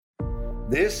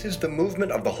This is the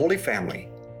movement of the Holy Family.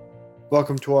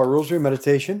 Welcome to our Rosary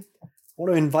Meditation. I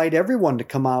want to invite everyone to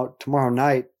come out tomorrow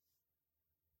night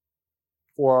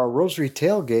for our Rosary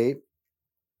Tailgate.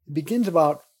 It begins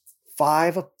about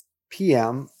 5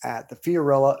 p.m. at the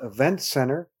Fiorella Event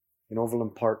Center in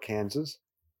Overland Park, Kansas.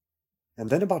 And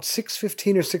then about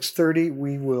 6:15 or 6:30,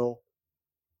 we will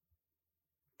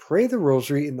pray the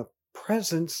Rosary in the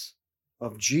presence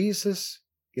of Jesus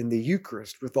in the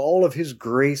Eucharist, with all of his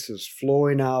graces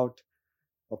flowing out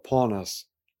upon us.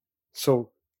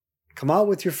 So come out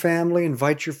with your family,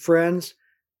 invite your friends,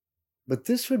 but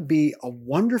this would be a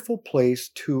wonderful place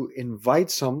to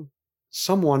invite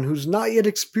someone who's not yet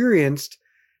experienced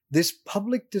this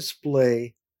public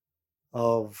display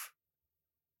of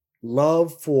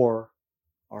love for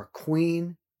our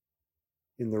Queen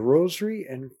in the Rosary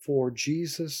and for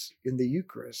Jesus in the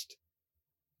Eucharist.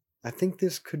 I think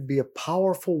this could be a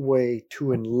powerful way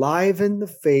to enliven the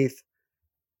faith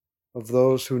of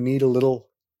those who need a little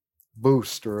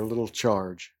boost or a little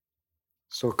charge.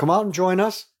 So come out and join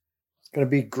us. It's going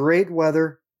to be great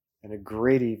weather and a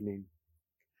great evening.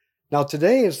 Now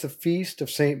today is the feast of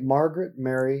St. Margaret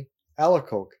Mary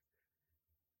Alocoque.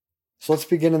 So let's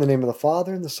begin in the name of the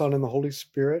Father, and the Son, and the Holy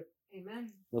Spirit.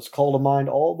 Amen. Let's call to mind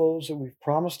all those that we've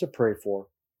promised to pray for.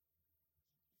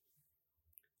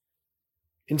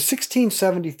 In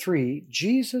 1673,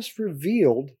 Jesus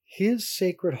revealed his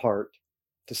Sacred Heart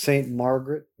to St.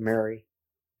 Margaret Mary.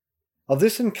 Of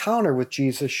this encounter with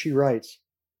Jesus, she writes,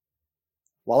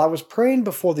 "While I was praying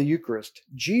before the Eucharist,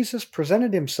 Jesus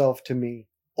presented himself to me,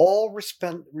 all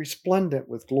resplendent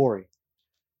with glory,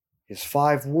 his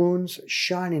 5 wounds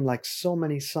shining like so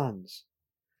many suns.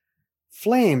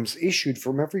 Flames issued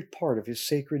from every part of his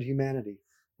sacred humanity,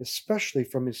 especially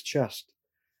from his chest,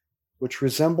 which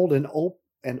resembled an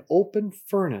open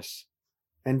furnace,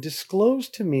 and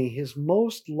disclosed to me his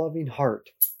most loving heart,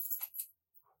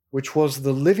 which was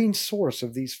the living source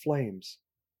of these flames.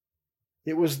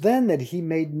 It was then that he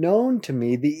made known to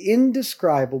me the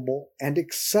indescribable and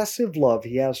excessive love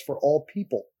he has for all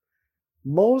people,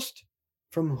 most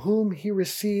from whom he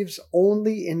receives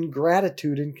only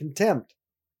ingratitude and contempt.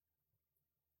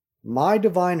 My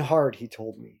divine heart," he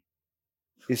told me,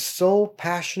 "is so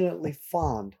passionately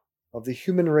fond of the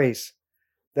human race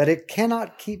that it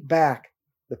cannot keep back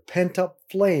the pent-up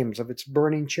flames of its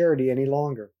burning charity any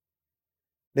longer.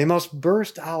 They must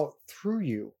burst out through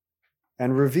you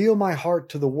and reveal my heart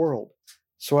to the world,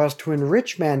 so as to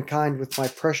enrich mankind with my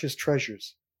precious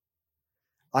treasures.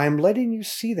 I am letting you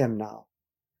see them now,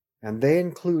 and they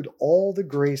include all the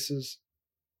graces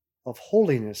of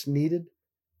holiness needed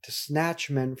to snatch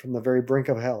men from the very brink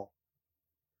of hell."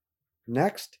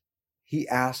 Next, he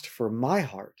asked for my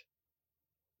heart.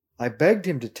 I begged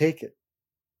him to take it.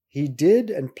 He did,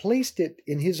 and placed it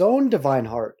in his own divine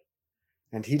heart,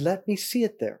 and he let me see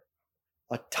it there,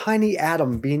 a tiny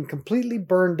atom being completely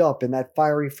burned up in that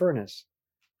fiery furnace.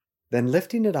 Then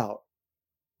lifting it out,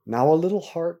 now a little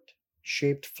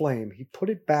heart-shaped flame, he put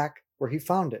it back where he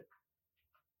found it.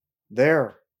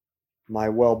 "There, my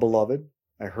well-beloved,"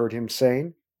 I heard him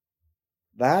saying,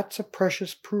 "that's a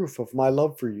precious proof of my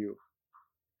love for you.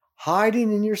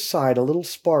 Hiding in your side a little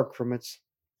spark from its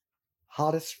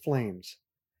hottest flames.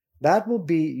 That will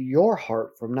be your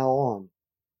heart from now on.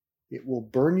 It will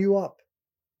burn you up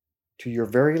to your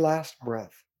very last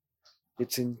breath.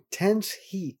 Its intense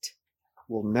heat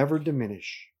will never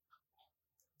diminish."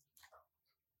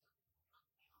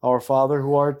 Our Father,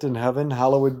 who art in heaven,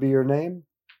 hallowed be your name.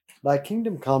 Thy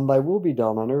kingdom come, thy will be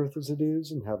done on earth as it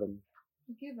is in heaven.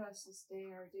 Give us this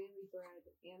day our daily bread,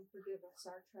 and forgive us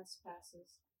our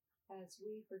trespasses, as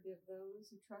we forgive those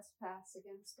who trespass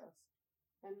against us.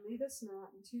 And lead us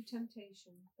not into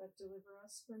temptation, but deliver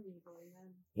us from evil.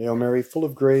 Amen. Hail Mary, full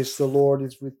of grace, the Lord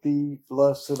is with thee.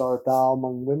 Blessed art thou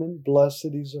among women.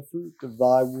 Blessed is the fruit of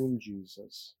thy womb,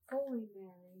 Jesus. Holy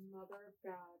Mary, Mother of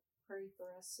God, pray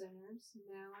for us sinners,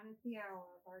 now and at the hour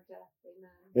of our death.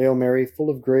 Amen. Hail Mary,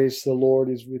 full of grace, the Lord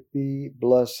is with thee.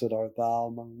 Blessed art thou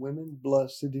among women.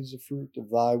 Blessed is the fruit of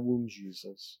thy womb,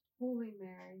 Jesus. Holy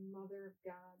Mary, Mother of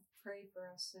God, pray for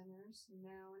us sinners,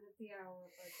 now and at the hour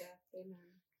of our death. Amen.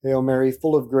 Hail Mary,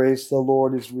 full of grace, the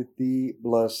Lord is with thee.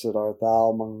 Blessed art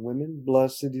thou among women.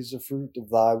 Blessed is the fruit of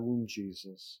thy womb,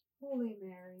 Jesus. Holy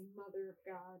Mary, Mother of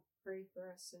God, pray for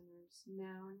us sinners,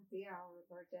 now and at the hour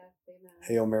of our death. Amen.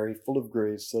 Hail Mary, full of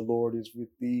grace, the Lord is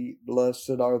with thee.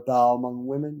 Blessed art thou among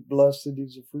women. Blessed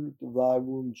is the fruit of thy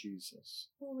womb, Jesus.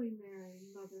 Holy Mary,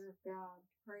 Mother of God,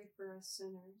 pray for us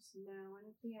sinners, now and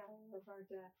at the hour of our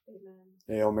death. Amen.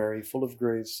 Hail Mary, full of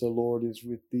grace, the Lord is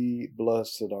with thee.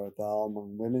 Blessed art thou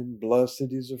among women.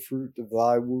 Blessed is the fruit of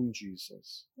thy womb,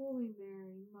 Jesus. Holy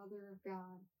Mary, Mother of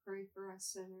God, pray for us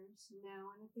sinners,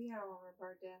 now and at the hour of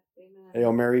our death. Amen.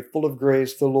 Hail Mary, full of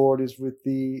grace, the Lord is with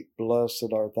thee.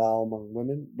 Blessed art thou among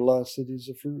women. Blessed is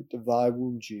the fruit of thy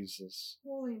womb, Jesus.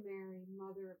 Holy Mary,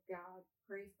 Mother of God,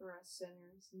 pray for us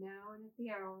sinners, now and at the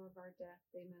hour of our death.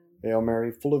 Amen. Hail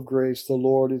Mary, full of grace, the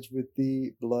Lord is with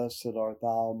thee. Blessed art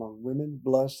thou among women.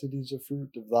 Blessed is the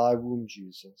fruit of thy womb,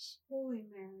 Jesus. Holy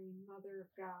Mary, Mother of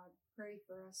God, pray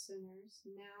for us sinners,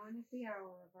 now and at the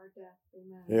hour of our death.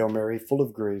 Amen. Hail Mary, full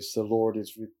of grace, the Lord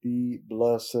is with thee.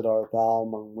 Blessed art thou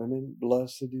among women.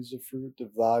 Blessed is the fruit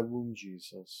of thy womb,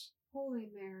 Jesus. Holy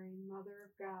Mary, Mother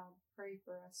of God, pray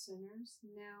for us sinners,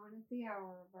 now and at the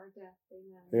hour of our death.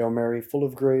 Amen. Hail Mary, full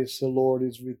of grace, the Lord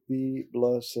is with thee.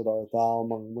 Blessed art thou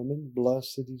among women.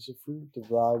 Blessed is the fruit of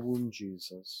thy womb,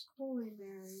 Jesus. Holy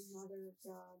Mary, Mother of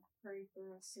God, pray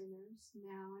for us sinners,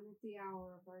 now and at the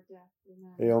hour of our death.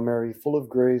 Amen. Hail Mary, full of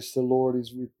grace, the Lord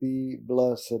is with thee.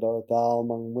 Blessed art thou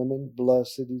among women.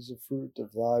 Blessed is the fruit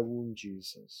of thy womb,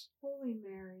 Jesus. Holy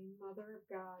Mary, Mother of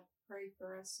God, pray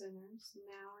for us sinners,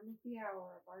 now and at the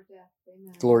hour of our death.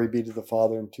 Amen. Glory be to the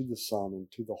Father, and to the Son, and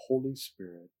to the Holy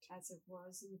Spirit. As it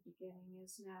was in the beginning,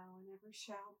 is now, and ever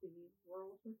shall be,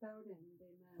 world without end.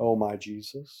 Amen. O my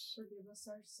Jesus, forgive us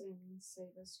our sins,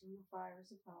 save us from the fires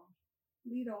of hell.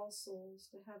 Lead all souls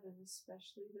to heaven,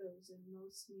 especially those in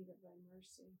most need of thy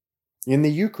mercy. in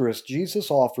the Eucharist, Jesus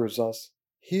offers us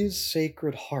his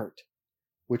sacred heart,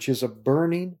 which is a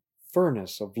burning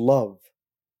furnace of love.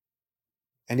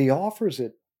 And he offers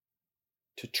it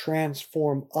to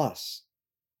transform us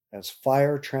as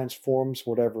fire transforms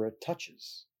whatever it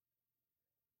touches.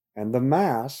 And the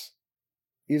Mass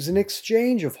is an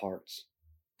exchange of hearts.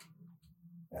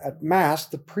 At Mass,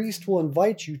 the priest will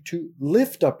invite you to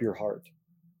lift up your heart,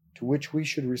 to which we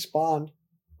should respond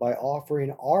by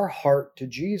offering our heart to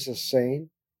Jesus, saying,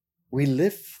 we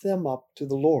lift them up to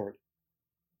the Lord.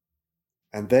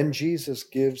 And then Jesus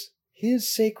gives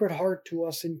his sacred heart to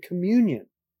us in communion.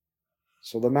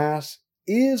 So the Mass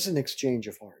is an exchange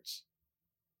of hearts.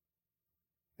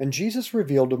 And Jesus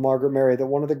revealed to Margaret Mary that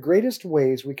one of the greatest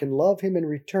ways we can love him in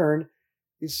return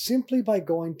is simply by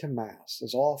going to Mass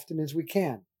as often as we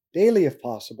can, daily if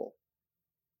possible,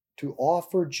 to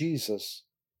offer Jesus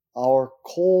our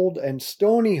cold and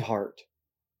stony heart,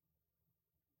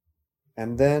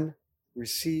 and then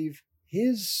receive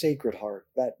his sacred heart,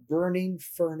 that burning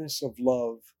furnace of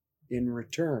love in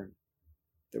return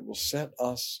that will set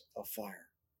us afire.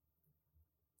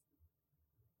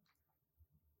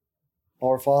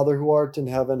 Our Father who art in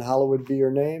heaven, hallowed be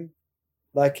your name.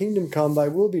 Thy kingdom come, thy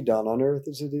will be done on earth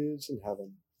as it is in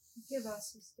heaven. Give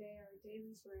us this day our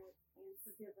daily bread, and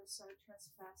forgive us our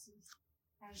trespasses,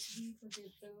 as we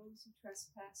forgive those who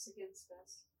trespass against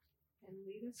us. And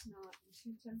lead us not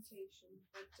into temptation,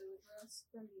 but deliver us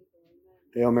from evil. Amen.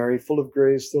 Hail Mary, full of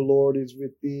grace, the Lord is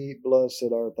with thee. Blessed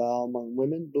art thou among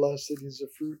women. Blessed is the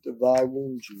fruit of thy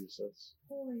womb, Jesus.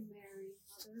 Holy Mary,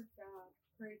 Mother of God,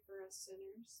 pray for us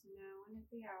sinners, now and at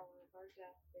the hour of our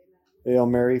death. Amen. Hail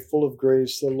Mary, full of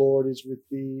grace, the Lord is with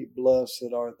thee.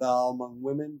 Blessed art thou among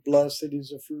women. Blessed is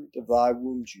the fruit of thy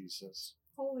womb, Jesus.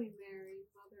 Holy Mary,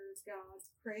 Mother of God,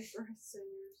 pray for us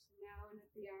sinners, now and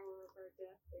at the hour of our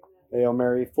death. Amen. Hail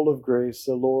Mary, full of grace,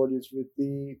 the Lord is with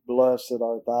thee. Blessed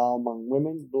art thou among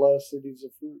women. Blessed is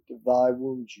the fruit of thy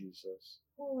womb, Jesus.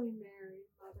 Holy Mary,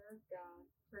 Mother of God,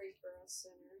 pray for us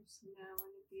sinners, now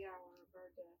and at the hour of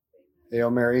our death. Amen.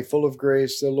 Hail Mary, full of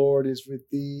grace, the Lord is with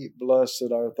thee.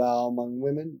 Blessed art thou among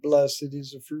women. Blessed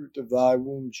is the fruit of thy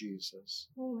womb, Jesus.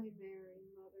 Holy Mary,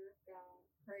 Mother of God,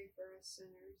 pray for us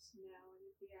sinners, now and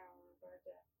at the hour of our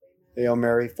death. Amen. Hail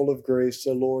Mary, full of grace,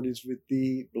 the Lord is with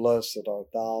thee. Blessed art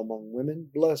thou among women.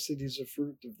 Blessed is the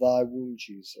fruit of thy womb,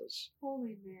 Jesus.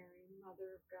 Holy Mary,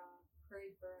 Mother of God,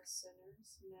 pray for us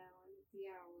sinners, now and at the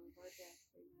hour of our death.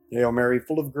 Amen. Hail Mary,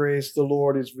 full of grace, the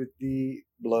Lord is with thee.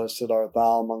 Blessed art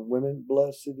thou among women.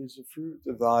 Blessed is the fruit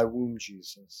of thy womb,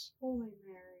 Jesus. Holy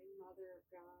Mary, Mother of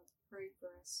God, pray for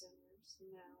us sinners,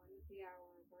 now and at the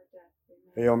hour of our death.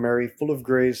 Amen. Hail Mary, full of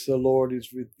grace, the Lord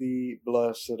is with thee.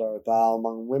 Blessed art thou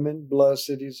among women.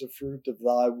 Blessed is the fruit of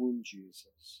thy womb,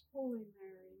 Jesus. Holy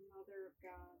Mary, Mother of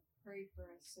God, pray for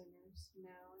us sinners,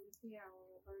 now and at the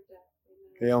hour of our death.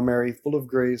 Amen. Hail Mary, full of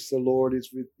grace, the Lord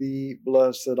is with thee.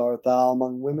 Blessed art thou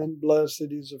among women. Blessed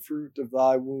is the fruit of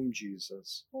thy womb,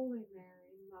 Jesus. Holy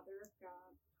Mary, Mother of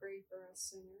God, pray for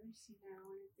us sinners, now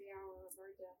and at the hour of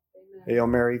our death. Amen. Hail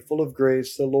Mary, full of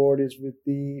grace, the Lord is with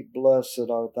thee. Blessed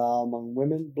art thou among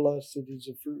women. Blessed is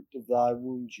the fruit of thy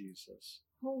womb, Jesus.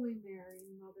 Holy Mary,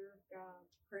 Mother of God,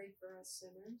 pray for us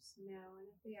sinners, now and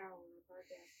at the hour of our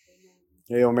death. Amen.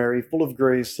 Hail Mary, full of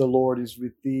grace, the Lord is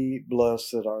with thee.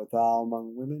 Blessed art thou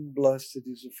among women. Blessed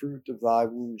is the fruit of thy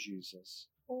womb, Jesus.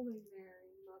 Holy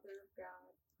Mary, Mother of God,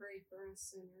 pray for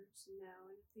us sinners, now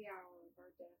and at the hour of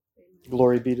our death. Amen.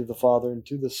 Glory be to the Father, and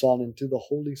to the Son, and to the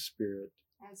Holy Spirit.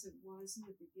 As it was in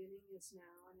the beginning, is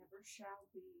now, and ever shall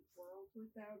be, world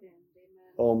without end.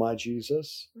 Amen. O my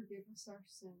Jesus, forgive us our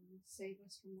sins, save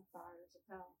us from the fires of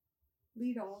hell.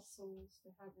 Lead all souls to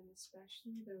heaven,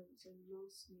 especially those in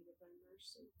most need of thy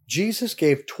mercy. Jesus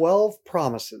gave 12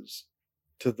 promises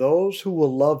to those who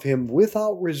will love him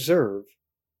without reserve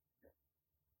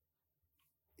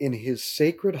in his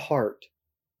sacred heart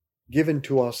given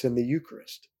to us in the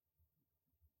Eucharist.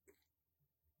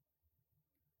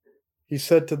 He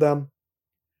said to them,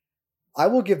 I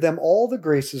will give them all the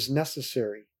graces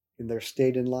necessary in their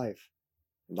state in life,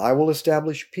 and I will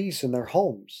establish peace in their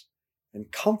homes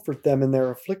and comfort them in their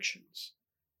afflictions,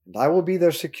 and I will be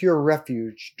their secure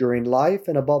refuge during life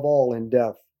and above all in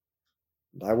death,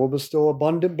 and I will bestow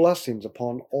abundant blessings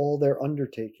upon all their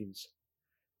undertakings,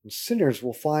 and sinners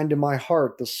will find in my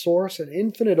heart the source and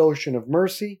infinite ocean of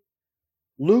mercy.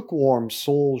 Lukewarm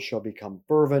souls shall become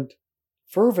fervent,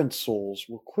 fervent souls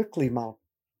will quickly mount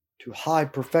to high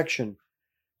perfection,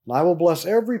 and I will bless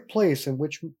every place in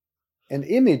which an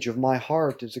image of my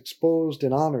heart is exposed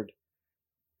and honored.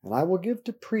 And I will give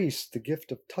to priests the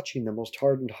gift of touching the most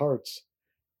hardened hearts,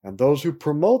 and those who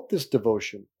promote this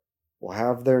devotion will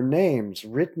have their names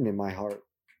written in my heart.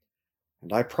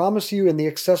 And I promise you in the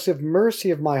excessive mercy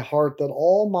of my heart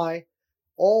that my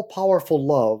all-powerful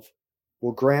love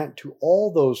will grant to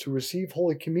all those who receive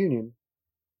Holy Communion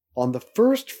on the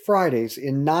first Fridays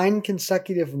in 9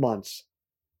 consecutive months,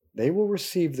 they will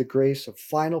receive the grace of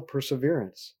final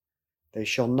perseverance. They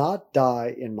shall not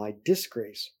die in my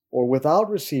disgrace or without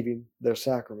receiving their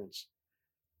sacraments.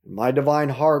 And my divine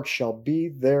heart shall be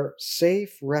their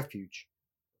safe refuge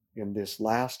in this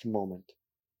last moment.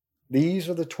 These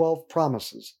are the 12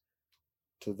 promises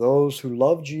to those who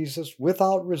love Jesus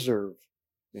without reserve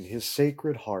in his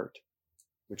sacred heart,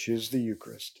 which is the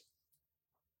Eucharist.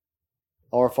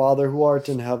 Our Father who art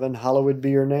in heaven, hallowed be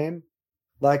your name.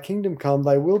 Thy kingdom come,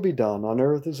 thy will be done, on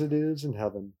earth as it is in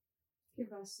heaven.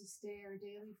 Give us this day our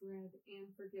daily bread, and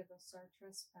forgive us our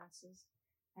trespasses,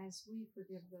 as we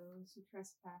forgive those who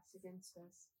trespass against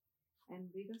us. And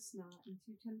lead us not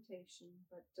into temptation,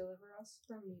 but deliver us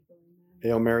from evil. Amen.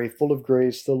 Hail Mary, full of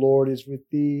grace, the Lord is with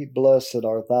thee. Blessed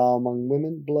art thou among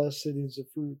women. Blessed is the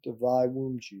fruit of thy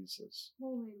womb, Jesus.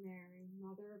 Holy Mary,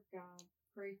 Mother of God,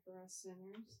 pray for us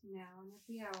sinners, now and at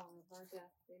the hour of our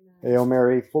death. Amen. Hail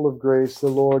Mary, full of grace, the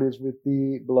Lord is with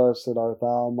thee. Blessed art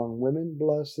thou among women.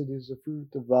 Blessed is the fruit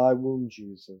of thy womb,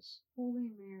 Jesus. Holy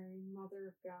Mary, Mother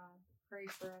of God, pray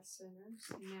for us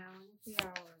sinners, now and at the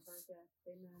hour of our death.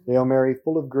 Amen. Hail Mary,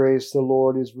 full of grace, the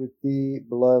Lord is with thee.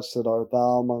 Blessed art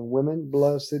thou among women.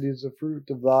 Blessed is the fruit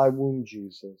of thy womb,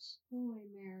 Jesus. Holy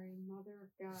Mary, Mother of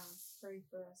God, pray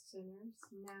for us sinners,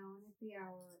 now and at the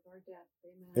hour of our death.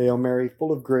 Amen. Hail Mary,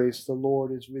 full of grace, the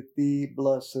Lord is with thee.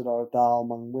 Blessed art thou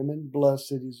among women.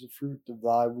 Blessed is the fruit of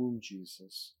thy womb,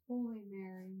 Jesus. Holy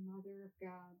Mary, Mother of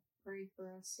God, pray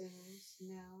for us sinners,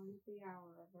 now and at the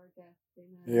hour of our death.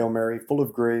 Amen. Hail Mary, full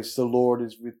of grace, the Lord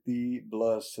is with thee.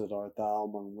 Blessed art thou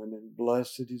among women.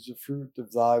 Blessed is the fruit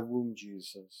of thy womb,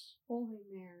 Jesus. Holy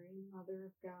Mary, Mother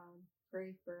of God,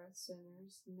 pray for us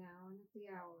sinners, now and at the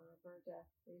hour of our death.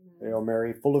 Amen. Hail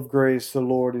Mary, full of grace, the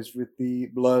Lord is with thee.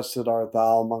 Blessed art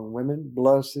thou among women.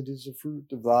 Blessed is the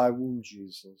fruit of thy womb,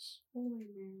 Jesus. Holy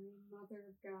Mary, Mother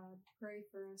of God, pray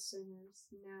for us sinners,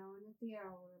 now and at the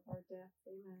hour of our death.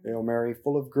 Amen. Hail Mary,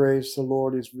 full of grace, the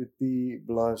Lord is with thee.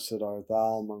 Blessed art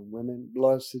thou among women.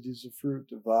 Blessed is the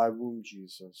fruit of thy womb,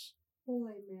 Jesus.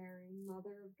 Holy Mary,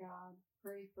 Mother of God,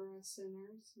 pray for us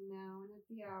sinners, now and at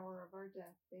the hour of our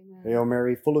death. Amen. Hail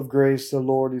Mary, full of grace, the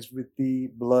Lord is with thee.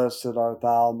 Blessed art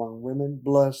thou among women.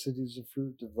 Blessed is the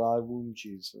fruit of thy womb,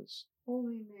 Jesus.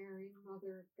 Holy Mary,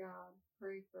 Mother of God,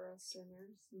 pray for us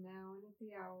sinners, now and at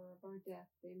the hour of our death.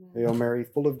 Amen. Hail Mary,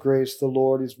 full of grace, the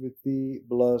Lord is with thee.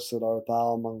 Blessed art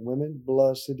thou among women.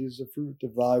 Blessed is the fruit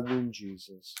of thy womb,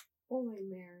 Jesus. Holy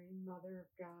Mary, Mother of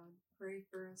God, pray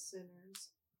for us sinners,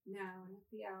 now and at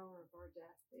the hour of our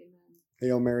death. Amen.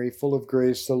 Hail Mary, full of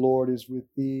grace, the Lord is with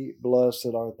thee.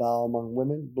 Blessed art thou among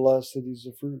women. Blessed is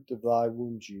the fruit of thy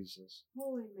womb, Jesus.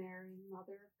 Holy Mary,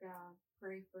 Mother of God,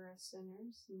 pray for us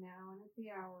sinners, now and at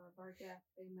the hour of our death.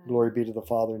 Amen. Glory be to the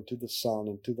Father, and to the Son,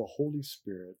 and to the Holy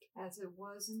Spirit. As it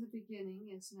was in the beginning,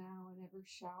 is now, and ever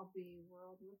shall be,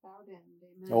 world without end.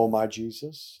 Amen. O my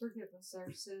Jesus, forgive us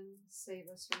our sins, save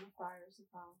us from the fires of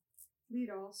hell. Lead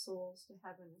all souls to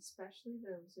heaven, especially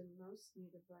those in most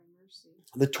need of thy mercy.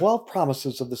 The 12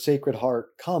 promises of the Sacred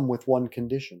Heart come with one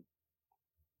condition.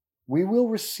 We will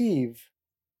receive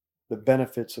the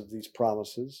benefits of these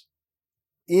promises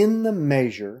in the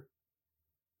measure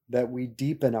that we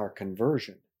deepen our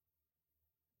conversion.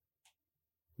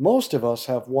 Most of us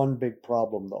have one big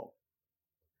problem, though.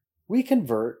 We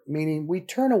convert, meaning we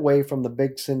turn away from the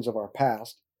big sins of our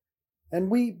past, and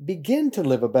we begin to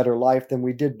live a better life than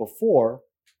we did before,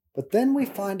 but then we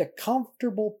find a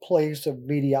comfortable place of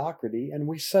mediocrity and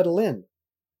we settle in.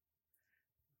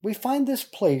 We find this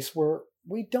place where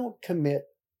we don't commit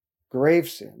grave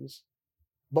sins,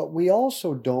 but we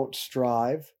also don't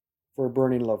strive for a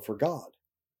burning love for God.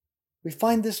 We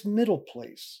find this middle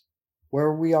place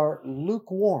where we are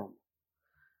lukewarm,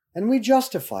 and we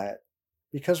justify it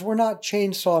because we're not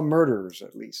chainsaw murderers,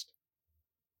 at least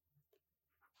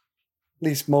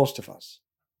most of us.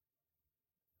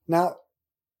 Now,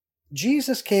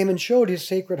 Jesus came and showed his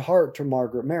Sacred Heart to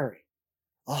Margaret Mary,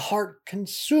 a heart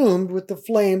consumed with the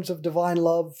flames of divine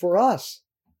love for us,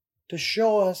 to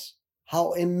show us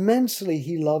how immensely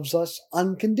he loves us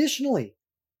unconditionally.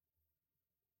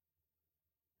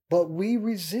 But we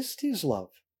resist his love,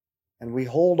 and we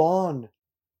hold on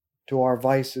to our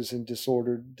vices and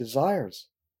disordered desires.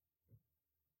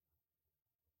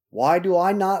 Why do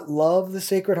I not love the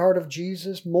Sacred Heart of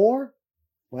Jesus more?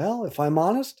 Well, if I'm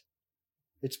honest,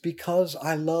 it's because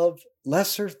I love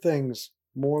lesser things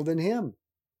more than him.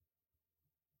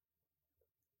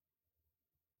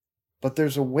 But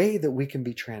there's a way that we can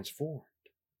be transformed.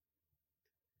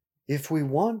 If we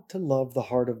want to love the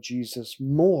heart of Jesus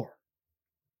more,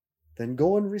 then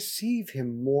go and receive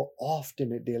him more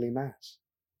often at daily Mass.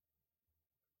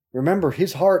 Remember,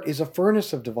 his heart is a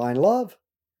furnace of divine love.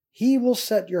 He will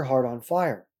set your heart on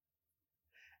fire.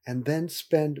 And then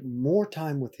spend more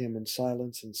time with him in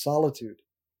silence and solitude,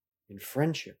 in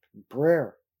friendship and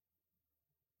prayer.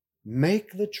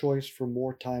 Make the choice for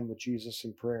more time with Jesus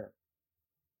in prayer.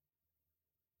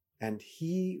 And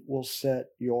he will set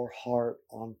your heart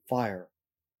on fire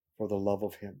for the love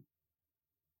of him.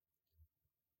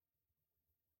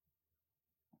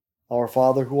 Our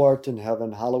Father who art in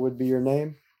heaven, hallowed be your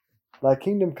name. Thy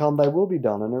kingdom come, thy will be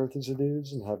done on earth as it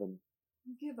is in heaven.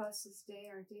 Give us this day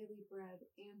our daily bread,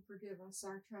 and forgive us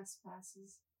our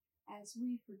trespasses, as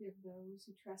we forgive those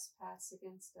who trespass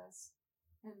against us.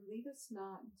 And lead us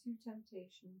not into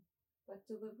temptation, but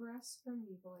deliver us from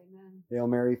evil. Amen. Hail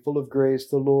Mary, full of grace,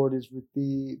 the Lord is with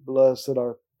thee. Blessed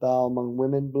art thou among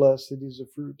women, blessed is the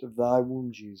fruit of thy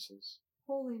womb, Jesus.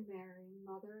 Holy Mary,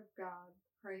 Mother of God,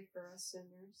 pray for us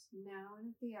sinners, now and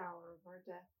at the hour of our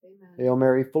death. Amen. Hail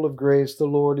Mary, full of grace, the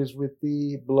Lord is with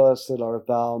thee. Blessed art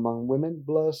thou among women,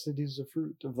 blessed is the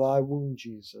fruit of thy womb,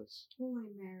 Jesus. Holy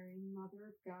Mary, Mother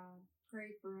of God,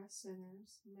 pray for us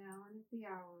sinners, now and at the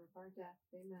hour of our death.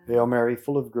 Amen. Hail Mary,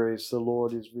 full of grace, the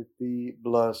Lord is with thee.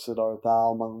 Blessed art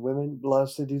thou among women,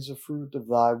 blessed is the fruit of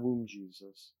thy womb,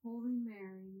 Jesus. Holy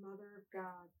Mary, Mother of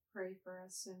God, pray for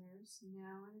us sinners,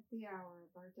 now and at the hour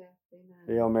of our death. Amen.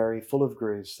 Hail Mary, full of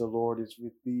grace, the Lord is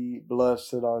with thee.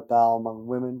 Blessed art thou among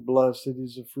women, blessed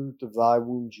is the fruit of thy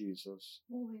womb, Jesus.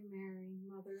 Holy Mary,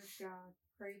 Mother of God,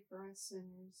 pray for us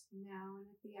sinners, now and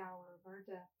at the hour of our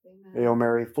death. Amen. Hail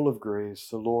Mary, full of grace,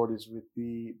 the Lord is with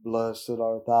thee. Blessed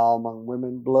art thou among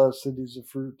women, blessed is the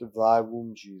fruit of thy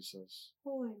womb, Jesus.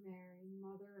 Holy Mary,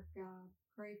 Mother of God,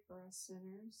 pray for us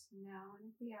sinners, now and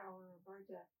at the hour of our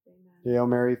death. Amen. Hail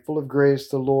Mary, full of grace,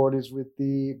 the Lord is with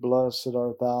thee. Blessed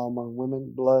art thou among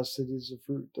women, blessed is the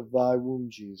fruit of thy womb,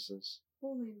 Jesus.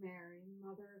 Holy Mary,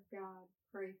 Mother of God,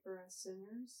 pray for us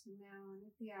sinners, now and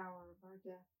at the hour of our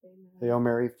death. Amen. Hail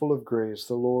Mary, full of grace,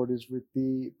 the Lord is with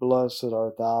thee. Blessed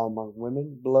art thou among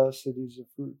women, blessed is the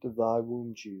fruit of thy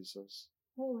womb, Jesus.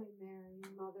 Holy Mary,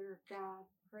 Mother of God,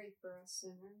 pray for us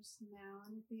sinners, now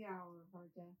and at the hour of our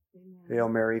death. Amen. Hail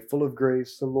Mary, full of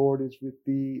grace, the Lord is with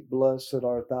thee. Blessed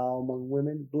art thou among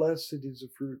women, blessed is the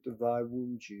fruit of thy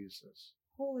womb, Jesus.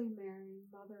 Holy Mary,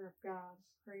 Mother of God,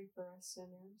 pray for us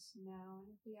sinners, now and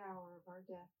at the hour of our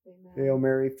death. Amen. Hail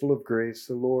Mary, full of grace,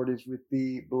 the Lord is with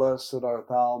thee. Blessed art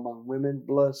thou among women,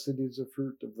 blessed is the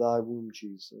fruit of thy womb,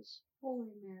 Jesus.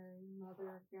 Holy Mary, Mother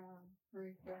of God,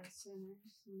 pray for us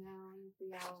sinners, now and at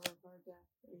the hour of our death.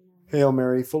 Amen. Hail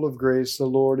Mary, full of grace, the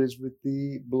Lord is with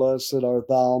thee. Blessed art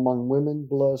thou among women,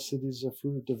 blessed is the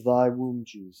fruit of thy womb,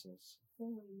 Jesus.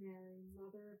 Holy Mary,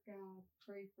 Mother of God,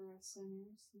 pray for us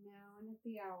sinners, now and at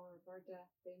the hour of our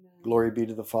death. Amen. Glory be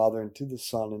to the Father, and to the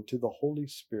Son, and to the Holy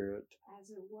Spirit. As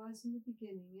it was in the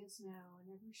beginning, is now, and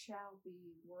ever shall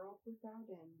be, world without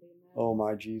end. Amen. O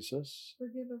my Jesus,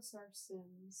 forgive us our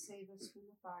sins, save us from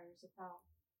the fires of hell.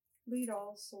 Lead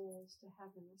all souls to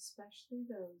heaven, especially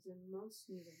those in most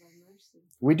need of thy mercy.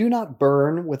 We do not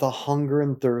burn with a hunger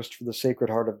and thirst for the Sacred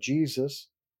Heart of Jesus,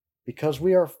 because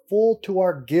we are full to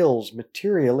our gills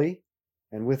materially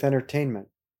and with entertainment.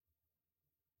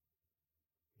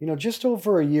 Just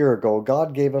over a year ago,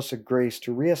 God gave us a grace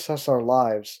to reassess our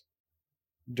lives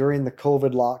during the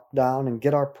COVID lockdown and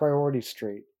get our priorities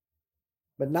straight.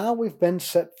 But now we've been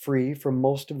set free from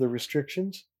most of the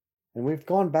restrictions, and we've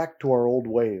gone back to our old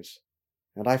ways.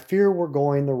 And I fear we're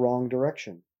going the wrong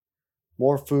direction.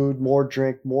 More food, more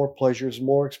drink, more pleasures,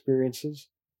 more experiences.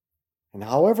 And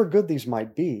however good these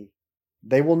might be,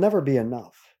 they will never be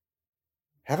enough.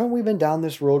 Haven't we been down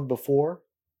this road before?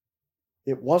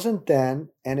 It wasn't then,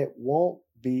 and it won't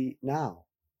be now.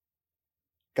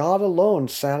 God alone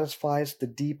satisfies the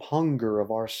deep hunger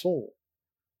of our soul.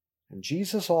 And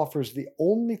Jesus offers the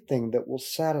only thing that will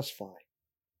satisfy,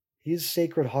 His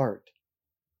Sacred Heart.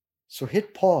 So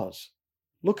hit pause.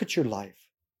 Look at your life.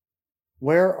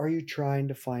 Where are you trying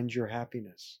to find your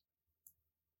happiness?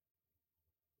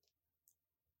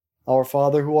 Our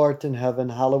Father who art in heaven,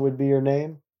 hallowed be your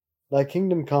name. Thy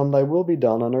kingdom come, thy will be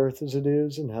done on earth as it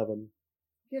is in heaven.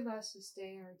 Give us this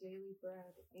day our daily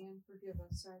bread, and forgive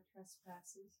us our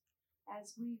trespasses,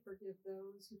 as we forgive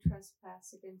those who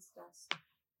trespass against us.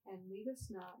 And lead us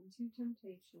not into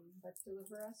temptation, but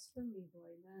deliver us from evil.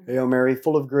 Amen. Hail Mary,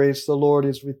 full of grace, the Lord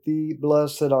is with thee.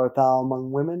 Blessed art thou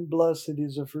among women. Blessed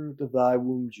is the fruit of thy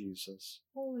womb, Jesus.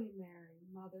 Holy Mary,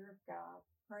 Mother of God,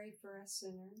 pray for us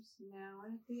sinners, now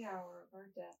and at the hour of our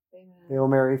death. Amen. Hail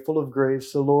Mary, full of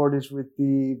grace, the Lord is with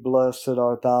thee. Blessed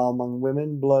art thou among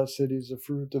women. Blessed is the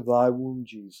fruit of thy womb,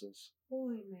 Jesus.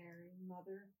 Holy Mary,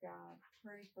 Mother of God,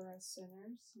 pray for us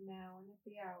sinners, now and at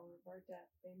the hour of our death.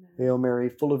 Amen. Hail Mary,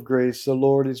 full of grace, the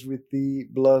Lord is with thee.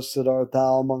 Blessed art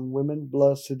thou among women.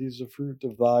 Blessed is the fruit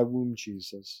of thy womb,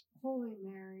 Jesus. Holy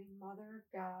Mary, Mother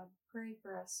of God, pray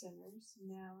for us sinners,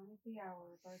 now and at the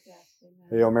hour of our death.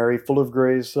 Amen. Hail Mary, full of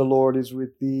grace, the Lord is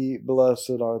with thee.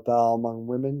 Blessed art thou among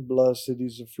women. Blessed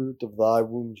is the fruit of thy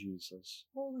womb, Jesus.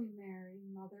 Holy Mary,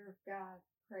 Mother of God,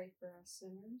 pray for us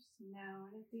sinners, now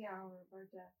and at the hour of our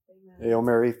death. Amen. Hail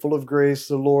Mary, full of grace,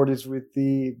 the Lord is with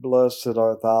thee. Blessed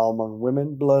art thou among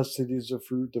women. Blessed is the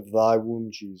fruit of thy womb,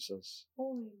 Jesus.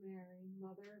 Holy Mary,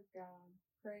 Mother of God,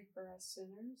 pray for us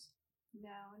sinners,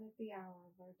 now and at the hour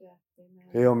of our death. Amen.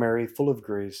 Hail Mary, full of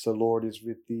grace, the Lord is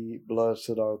with thee.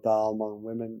 Blessed art thou among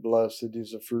women. Blessed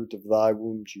is the fruit of thy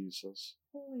womb, Jesus.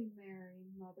 Holy Mary,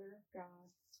 Mother of God,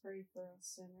 pray for us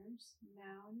sinners,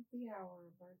 now and at the hour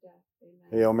of our death.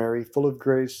 Amen. Hail Mary, full of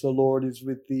grace, the Lord is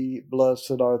with thee.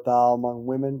 Blessed art thou among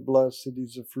women. Blessed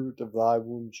is the fruit of thy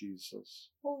womb, Jesus.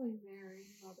 Holy Mary,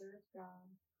 Mother of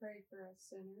God, pray for us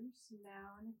sinners,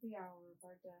 now and at the hour of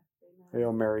our death. Amen.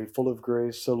 Hail Mary, full of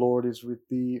grace, the Lord is with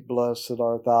thee. Blessed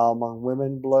art thou among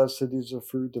women. Blessed is the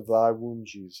fruit of thy womb,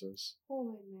 Jesus.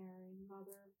 Holy Mary,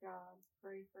 Mother of God,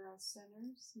 pray for us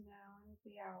sinners, now and at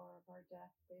the hour of our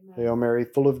death. Amen. Hail Mary,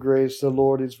 full of grace, the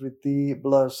Lord is with thee.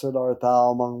 Blessed art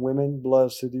thou among women.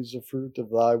 Blessed is the fruit of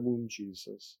thy womb,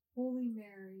 Jesus. Holy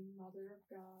Mary, Mother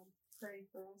of God, pray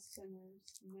for us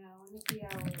sinners, now and at the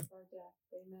hour of our death.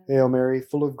 Amen. Hail Mary,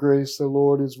 full of grace, the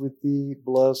Lord is with thee.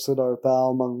 Blessed art thou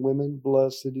among women.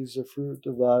 Blessed is the fruit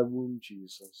of thy womb,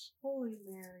 Jesus. Holy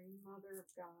Mary, Mother of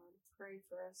God, pray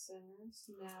for us sinners,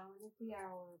 now and at the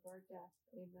hour of our death.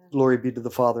 Amen. Glory be to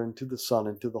the Father, and to the Son,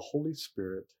 and to the Holy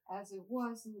Spirit. As it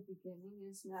was in the beginning,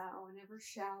 is now, and ever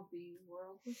shall be,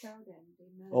 world without end.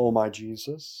 Amen. O my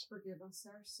Jesus, forgive us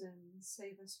our sins,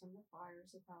 save us from the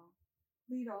fires of hell.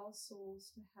 Lead all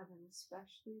souls to heaven,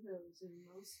 especially those in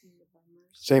most need of thy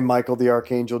mercy. Saint Michael the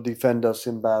Archangel, defend us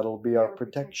in battle. Be our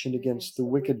protection against the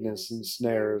wickedness and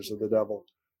snares of the devil.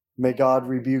 May God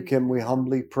rebuke him, we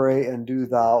humbly pray, and do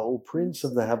thou, O Prince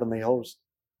of the heavenly host,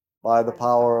 by the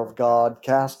power of God,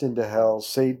 cast into hell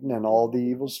Satan and all the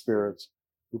evil spirits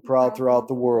who prowl throughout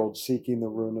the world seeking the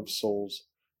ruin of souls.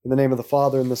 In the name of the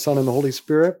Father, and the Son, and the Holy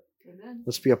Spirit, Amen.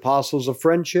 let's be apostles of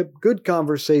friendship, good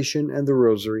conversation, and the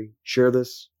rosary. Share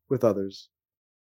this with others.